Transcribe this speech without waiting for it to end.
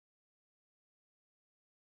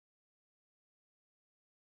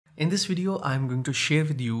In this video, I'm going to share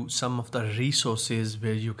with you some of the resources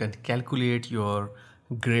where you can calculate your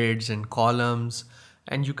grids and columns,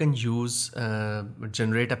 and you can use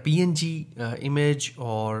generate a PNG image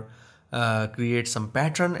or create some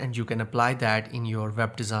pattern, and you can apply that in your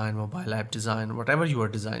web design, mobile app design, whatever you are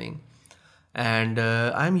designing. And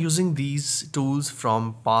I'm using these tools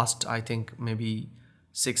from past, I think maybe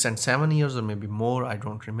 6 and 7 years or maybe more, I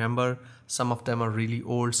don't remember. Some of them are really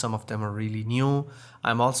old, some of them are really new.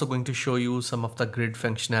 I'm also going to show you some of the grid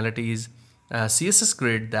functionalities, CSS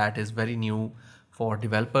grid, that is very new for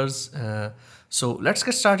developers. So let's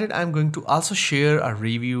get started. I'm going to also share a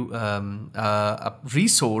review, a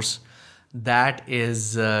resource that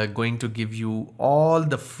is going to give you all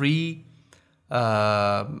the free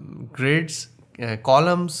grids,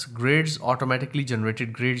 columns, grids, automatically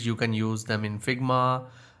generated grids. You can use them in Figma,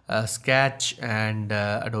 Sketch, and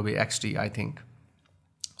Adobe XD, I think.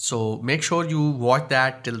 So make sure you watch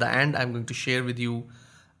that till the end. I'm going to share with you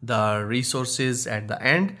the resources at the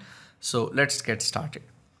end. So let's get started.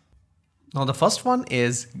 Now the first one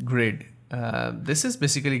is grid. This is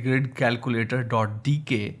basically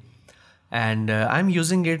gridcalculator.dk, and I'm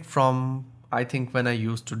using it from, I think, when I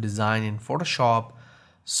used to design in Photoshop.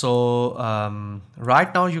 So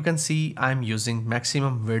right now you can see I'm using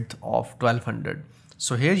maximum width of 1200.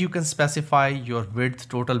 So here you can specify your width,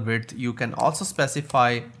 total width. You can also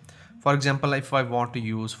specify, for example, if I want to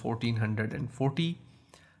use 1440,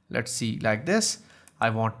 let's see, like this, I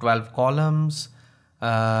want 12 columns,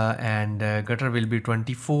 and gutter will be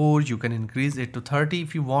 24. You can increase it to 30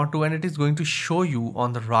 if you want to, and it is going to show you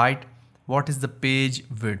on the right what is the page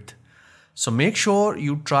width. So make sure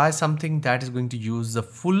you try something that is going to use the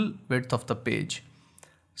full width of the page.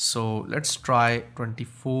 So let's try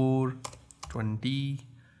 24, 20,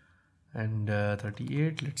 and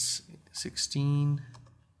 38. Let's 16.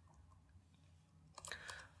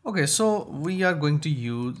 Okay, so we are going to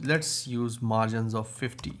use, let's use margins of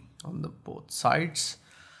 50 on the both sides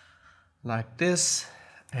like this,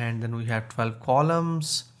 and then we have 12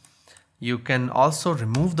 columns. You can also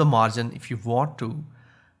remove the margin if you want to,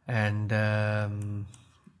 and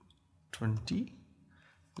 20,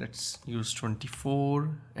 let's use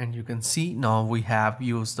 24, and you can see now we have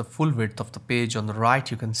used the full width of the page. On the right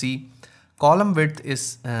you can see column width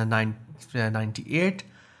is 98,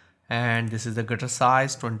 and this is the gutter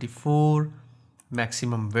size 24,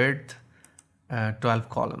 maximum width 12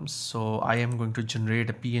 columns. So I am going to generate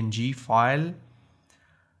a PNG file.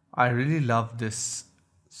 I really love this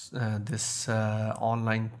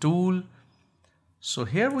online tool. So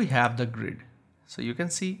here we have the grid. So you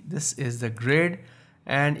can see this is the grid,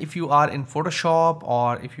 and if you are in Photoshop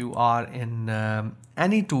or if you are in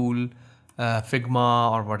any tool,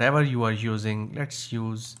 Figma or whatever you are using, let's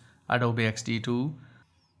use Adobe XD too.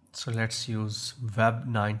 So let's use Web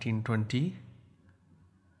 1920.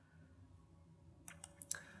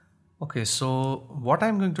 Okay, so what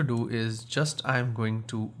I'm going to do is just I'm going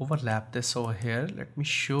to overlap this over here. Let me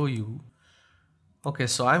show you. Okay,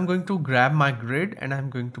 so I'm going to grab my grid and I'm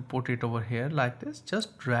going to put it over here like this.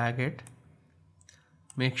 Just drag it.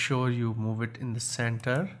 Make sure you move it in the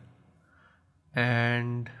center,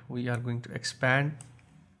 and we are going to expand.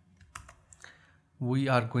 We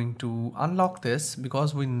are going to unlock this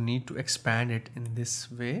because we need to expand it in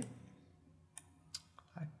this way,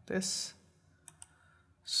 like this.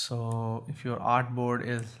 So if your artboard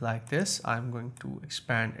is like this, I'm going to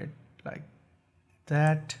expand it like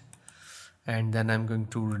that. And then I'm going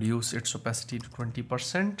to reduce its opacity to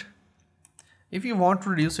 20%. If you want to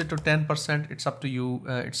reduce it to 10%, it's up to you.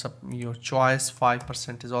 It's up your choice.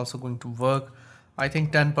 5% is also going to work. I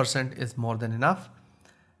think 10% is more than enough.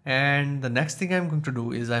 And the next thing I'm going to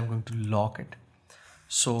do is I'm going to lock it.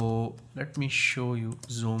 So let me show you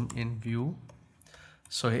zoom in view.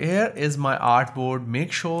 So here is my artboard.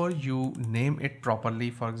 Make sure you name it properly.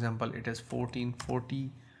 For example, it is 1440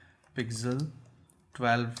 pixel,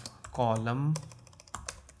 12 column,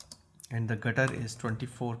 and the gutter is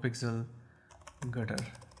 24 pixel gutter,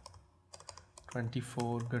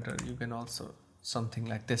 24 gutter. You can also something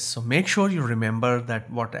like this. So make sure you remember that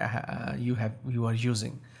what you are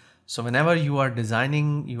using. So whenever you are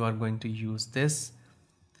designing, you are going to use this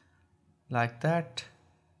like that.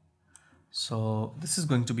 So this is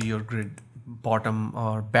going to be your grid bottom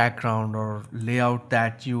or background or layout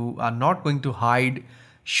that you are not going to hide,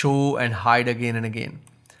 show and hide again and again.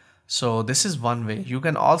 So this is one way. You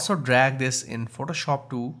can also drag this in Photoshop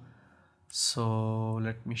too. So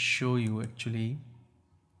let me show you actually.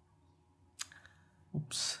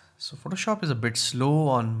 Oops. So Photoshop is a bit slow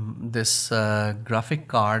on this graphic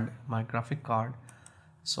card, my graphic card.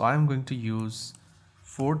 So I'm going to use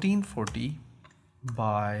 1440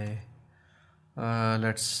 by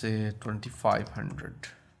let's say 2500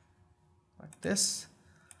 like this,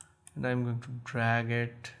 and I'm going to drag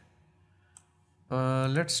it.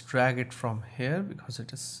 Let's drag it from here because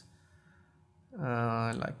it is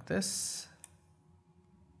like this.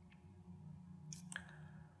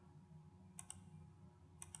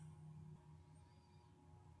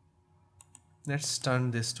 Let's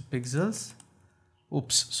turn this to pixels.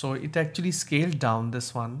 Oops, so it actually scaled down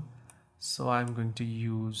this one. So I'm going to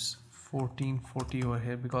use 1440 over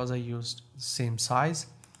here because I used the same size.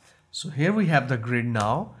 So here we have the grid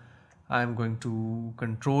now. I'm going to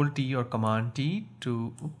Control T or Command T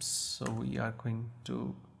to, oops, so we are going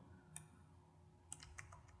to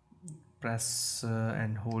press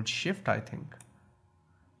and hold Shift, I think.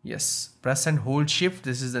 Yes, press and hold Shift.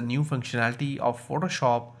 This is a new functionality of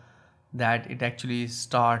Photoshop, that it actually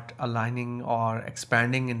start aligning or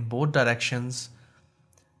expanding in both directions.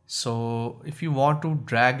 So if you want to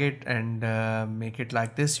drag it and make it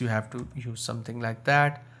like this, you have to use something like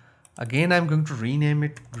that. Again, I'm going to rename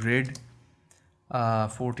it grid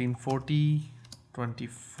 1440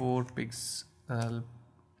 24 pixel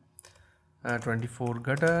 24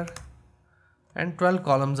 gutter and 12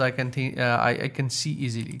 columns. I can think I can see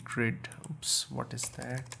easily grid. Oops, what is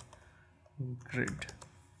that? Grid.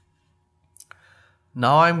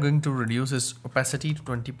 Now I'm going to reduce its opacity to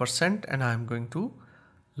 20% and I'm going to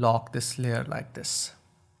lock this layer like this.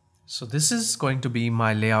 So this is going to be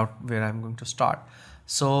my layout where I'm going to start.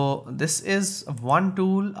 So this is one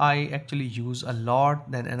tool I actually use a lot.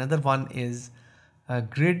 Then another one is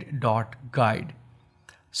grid.guide.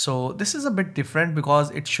 So this is a bit different because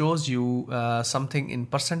it shows you something in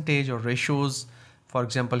percentage or ratios. For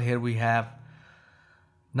example, here we have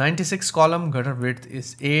 96 column, gutter width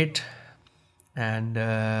is 8. And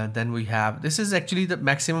then we have, this is actually the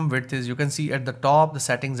maximum width is, you can see at the top, the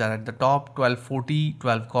settings are at the top, 1240,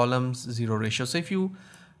 12 columns, 0 ratio. So if you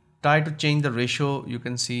try to change the ratio, you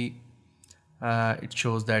can see it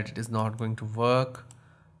shows that it is not going to work.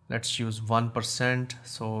 Let's use 1%.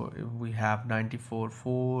 So we have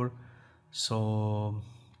 94.4. So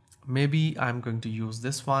maybe I'm going to use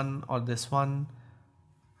this one or this one.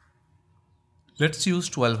 Let's use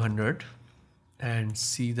 1200 and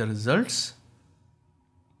see the results.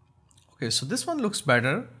 Okay, so this one looks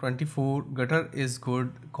better. 24 gutter is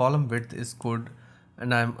good, column width is good,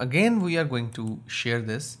 and we are going to share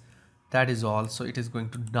this. That is all. So it is going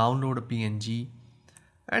to download a PNG,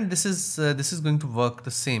 and this is going to work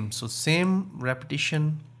the same. So same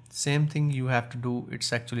repetition, same thing you have to do.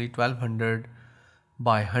 It's actually 1200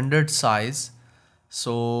 by 100 size.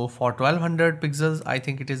 So for 1200 pixels, I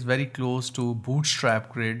think it is very close to Bootstrap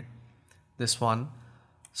grid, this one.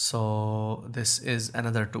 So this is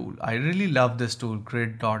another tool. I really love this tool,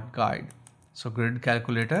 grid.guide. So grid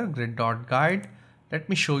calculator, grid.guide. Let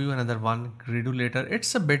me show you another one, gridulator.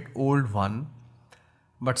 It's a bit old one,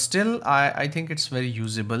 but still I think it's very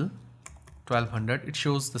usable. 1200, it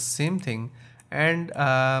shows the same thing. And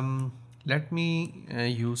let me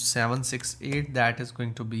use 768. That is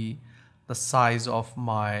going to be the size of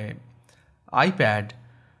my iPad.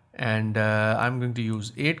 And I'm going to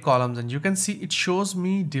use 8 columns, and you can see it shows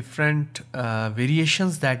me different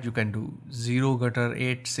variations that you can do. 0 gutter,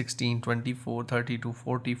 8, 16, 24, 32,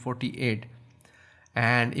 40, 48.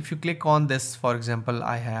 And if you click on this, for example,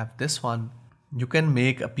 I have this one, you can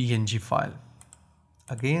make a PNG file.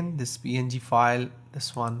 Again, this PNG file,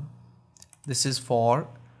 this one, this is for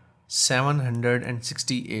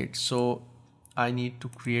 768. So I need to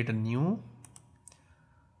create a new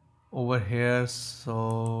over here.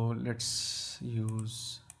 So let's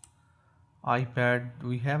use iPad.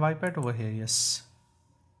 We have iPad over here. Yes.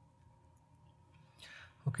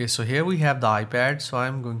 Okay, so here we have the iPad. So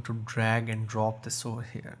I'm going to drag and drop this over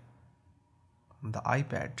here on the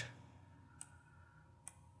iPad.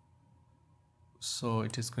 So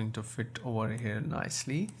it is going to fit over here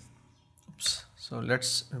nicely. Oops. So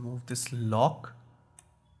let's remove this lock.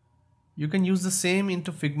 You can use the same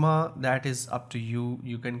into Figma, that is up to you.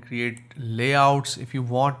 You can create layouts if you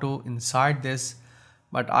want to inside this,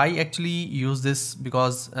 but I actually use this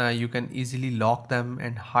because you can easily lock them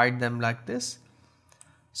and hide them like this,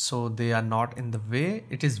 so they are not in the way.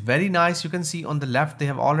 It is very nice. You can see on the left they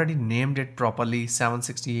have already named it properly.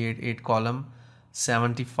 768, 8 column,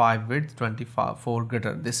 75 width, 24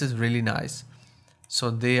 gutter. This is really nice.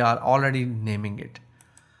 So they are already naming it.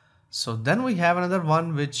 So then we have another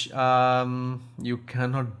one which you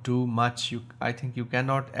cannot do much. I think you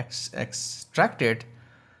cannot extract it.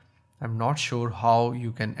 I'm not sure how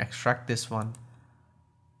you can extract this one.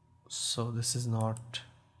 So this is not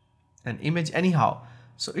an image anyhow.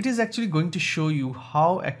 So it is actually going to show you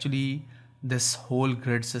how actually this whole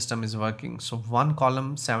grid system is working. So one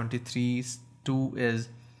column 73, 2 is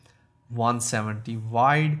 170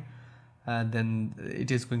 wide, then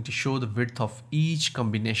it is going to show the width of each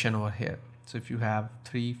combination over here. So if you have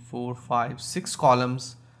 3, 4, 5, 6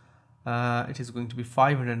 columns, it is going to be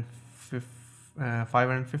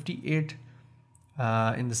 558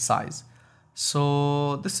 in the size.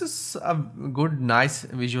 So this is a good, nice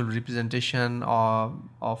visual representation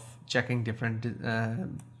of checking different.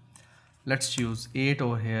 Let's use 8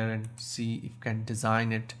 over here and see if we can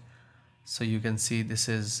design it. So you can see this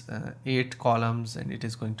is 8 columns, and it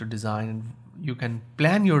is going to design, and you can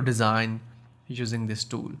plan your design using this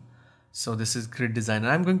tool. So this is Grid Designer.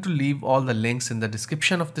 I'm going to leave all the links in the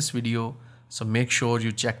description of this video, so make sure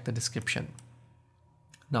you check the description.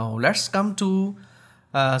 Now let's come to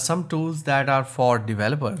some tools that are for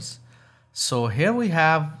developers. So here we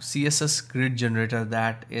have CSS Grid Generator,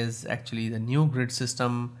 that is actually the new grid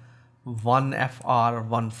system, 1FR,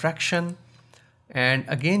 1 fraction. And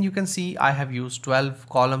again, you can see I have used 12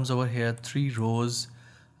 columns over here, 3 rows,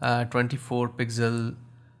 24 pixel,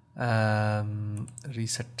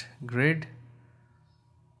 reset grid,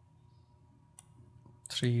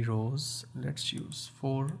 3 rows. Let's use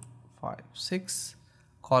 4, 5, 6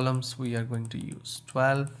 columns. We are going to use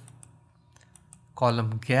 12.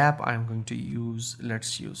 Column gap, I'm going to use,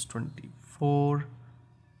 let's use 24.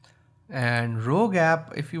 And row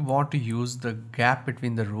gap, if you want to use the gap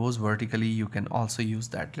between the rows vertically, you can also use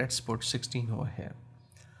that. Let's put 16 over here.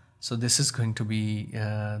 So this is going to be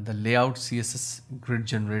the layout CSS Grid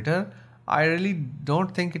Generator. I really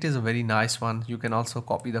don't think it is a very nice one. You can also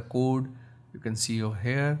copy the code. You can see over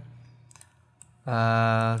here.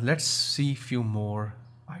 Let's see a few more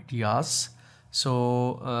ideas.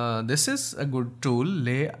 So this is a good tool,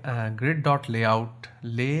 grid.layout,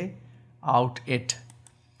 layout it.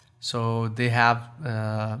 So they have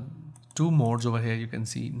 2 modes over here. You can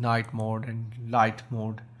see night mode and light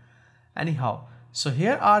mode. Anyhow, so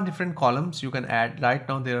here are different columns you can add. Right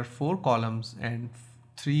now there are 4 columns and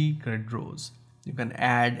 3 grid rows. You can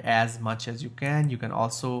add as much as you can. You can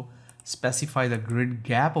also specify the grid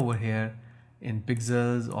gap over here in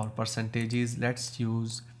pixels or percentages. Let's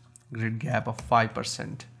use grid gap of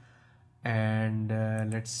 5%. And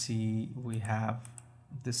let's see, we have,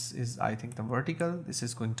 this is, I think, the vertical. This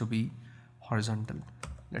is going to be horizontal.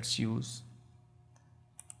 Let's use,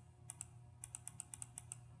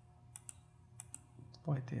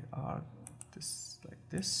 why they are this like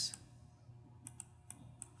this,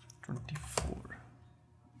 24.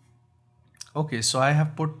 Okay, so I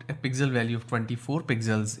have put a pixel value of 24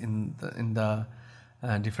 pixels in the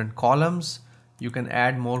different columns. You can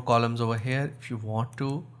add more columns over here if you want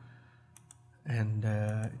to, and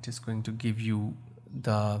it is going to give you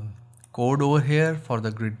the code over here for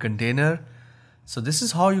the grid container. So this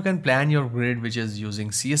is how you can plan your grid, which is using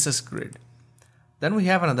CSS Grid. Then we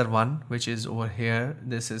have another one which is over here.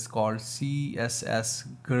 This is called CSS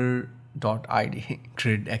grid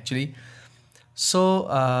actually.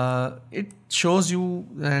 So it shows you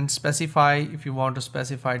and specify, if you want to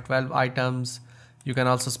specify 12 items, you can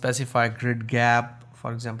also specify grid gap.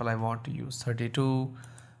 For example, I want to use 32,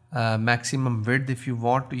 maximum width if you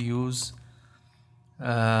want to use,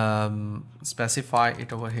 specify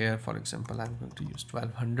it over here. For example, I'm going to use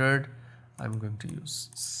 1200. I'm going to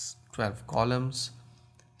use 12 columns.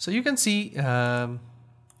 So you can see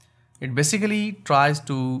it basically tries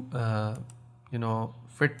to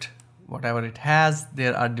fit whatever it has.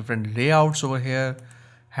 There are different layouts over here,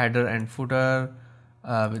 header and footer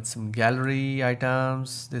with some gallery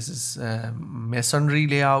items. This is masonry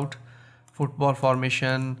layout, football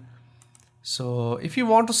formation. So if you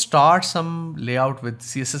want to start some layout with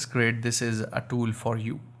CSS Grid, this is a tool for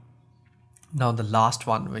you. Now the last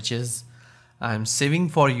one, which is I'm saving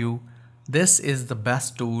for you. This is the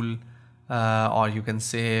best tool, or you can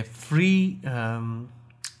say free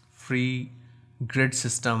grid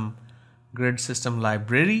system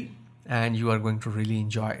library, and you are going to really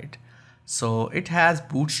enjoy it. So it has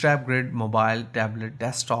Bootstrap Grid, mobile, tablet,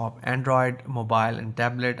 desktop, Android, mobile and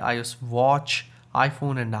tablet, iOS watch,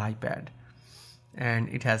 iPhone and iPad. And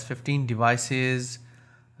it has 15 devices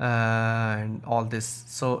and all this.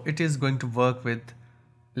 So it is going to work with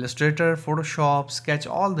Illustrator, Photoshop, Sketch,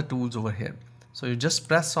 all the tools over here. So you just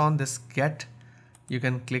press on this get, you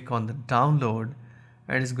can click on the download,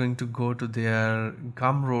 and it's going to go to their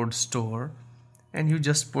Gumroad store, and you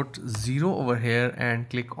just put 0 over here and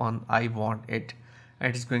click on I want it,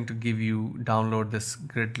 and it's going to give you download this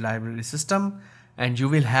grid library system, and you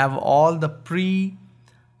will have all the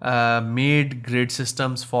made grid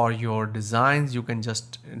systems for your designs. You can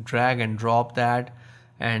just drag and drop that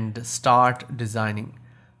and start designing.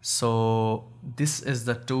 So this is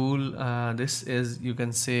the tool. This is, you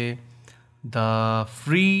can say, the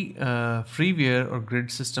freeware or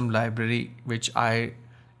grid system library which I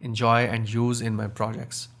enjoy and use in my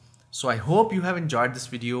projects. So I hope you have enjoyed this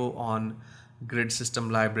video on grid system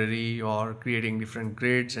library or creating different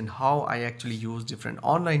grids and how I actually use different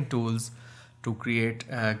online tools to create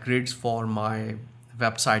grids for my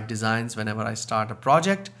website designs whenever I start a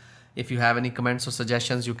project. If you have any comments or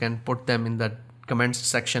suggestions, you can put them in the comments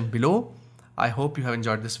section below. I hope you have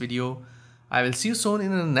enjoyed this video. I will see you soon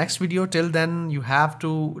in the next video. Till then, you have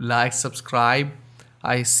to like, subscribe.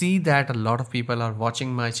 I see that a lot of people are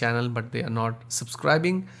watching my channel, but they are not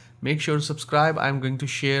subscribing. Make sure to subscribe. I'm going to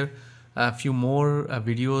share a few more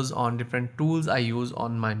videos on different tools I use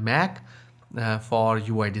on my Mac for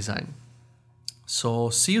UI design. So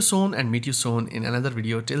see you soon and meet you soon in another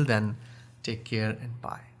video. Till then, take care and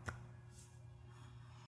bye.